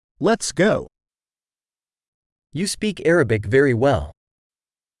Let's go. You speak Arabic very well.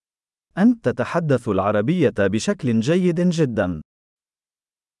 أنت تتحدث العربية بشكل جيد جدا.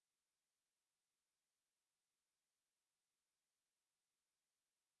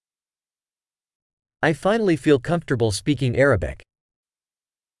 I finally feel comfortable speaking Arabic.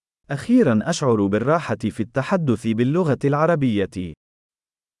 أخيرا أشعر بالراحة في التحدث باللغة العربية.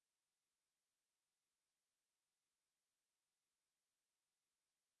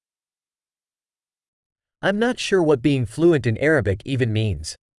 I'm not sure what being fluent in Arabic even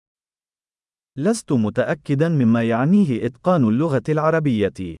means. لست متأكدا مما يعنيه إتقان اللغة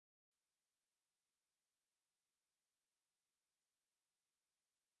العربية.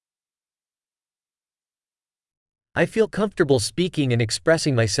 I feel comfortable speaking and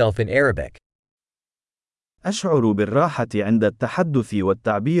expressing myself in Arabic. أشعر بالراحة عند التحدث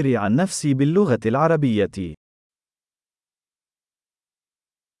والتعبير عن نفسي باللغة العربية.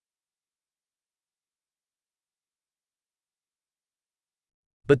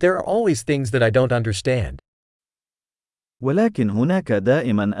 But there are always things that I don't understand. ولكن هناك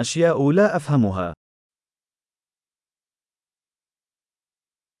دائما أشياء لا أفهمها.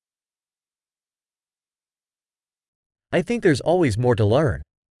 I think there's always more to learn.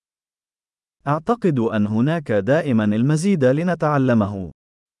 أعتقد أن هناك دائما المزيد لنتعلمه.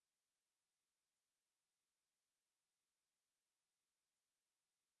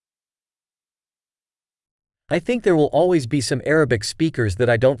 I think there will always be some Arabic speakers that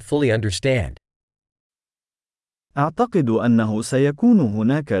I don't fully understand. أعتقد أنه سيكون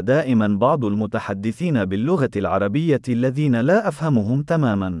هناك دائما بعض المتحدثين باللغة العربية الذين لا أفهمهم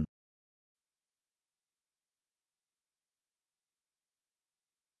تماما.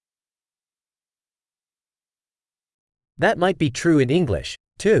 That might be true in English,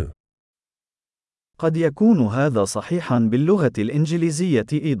 too. قد يكون هذا صحيحا باللغة الإنجليزية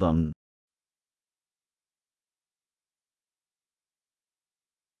أيضا.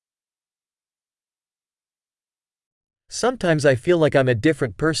 Sometimes I feel like I'm a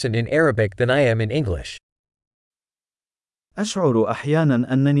different person in Arabic than I am in English. أشعر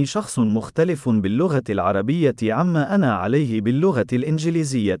أحيانا أنني شخص مختلف باللغة العربية عما أنا عليه باللغة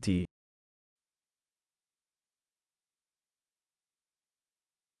الإنجليزية.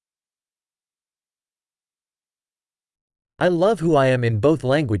 I love who I am in both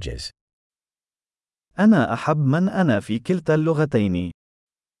languages. أنا أحب من أنا في كلتا اللغتين.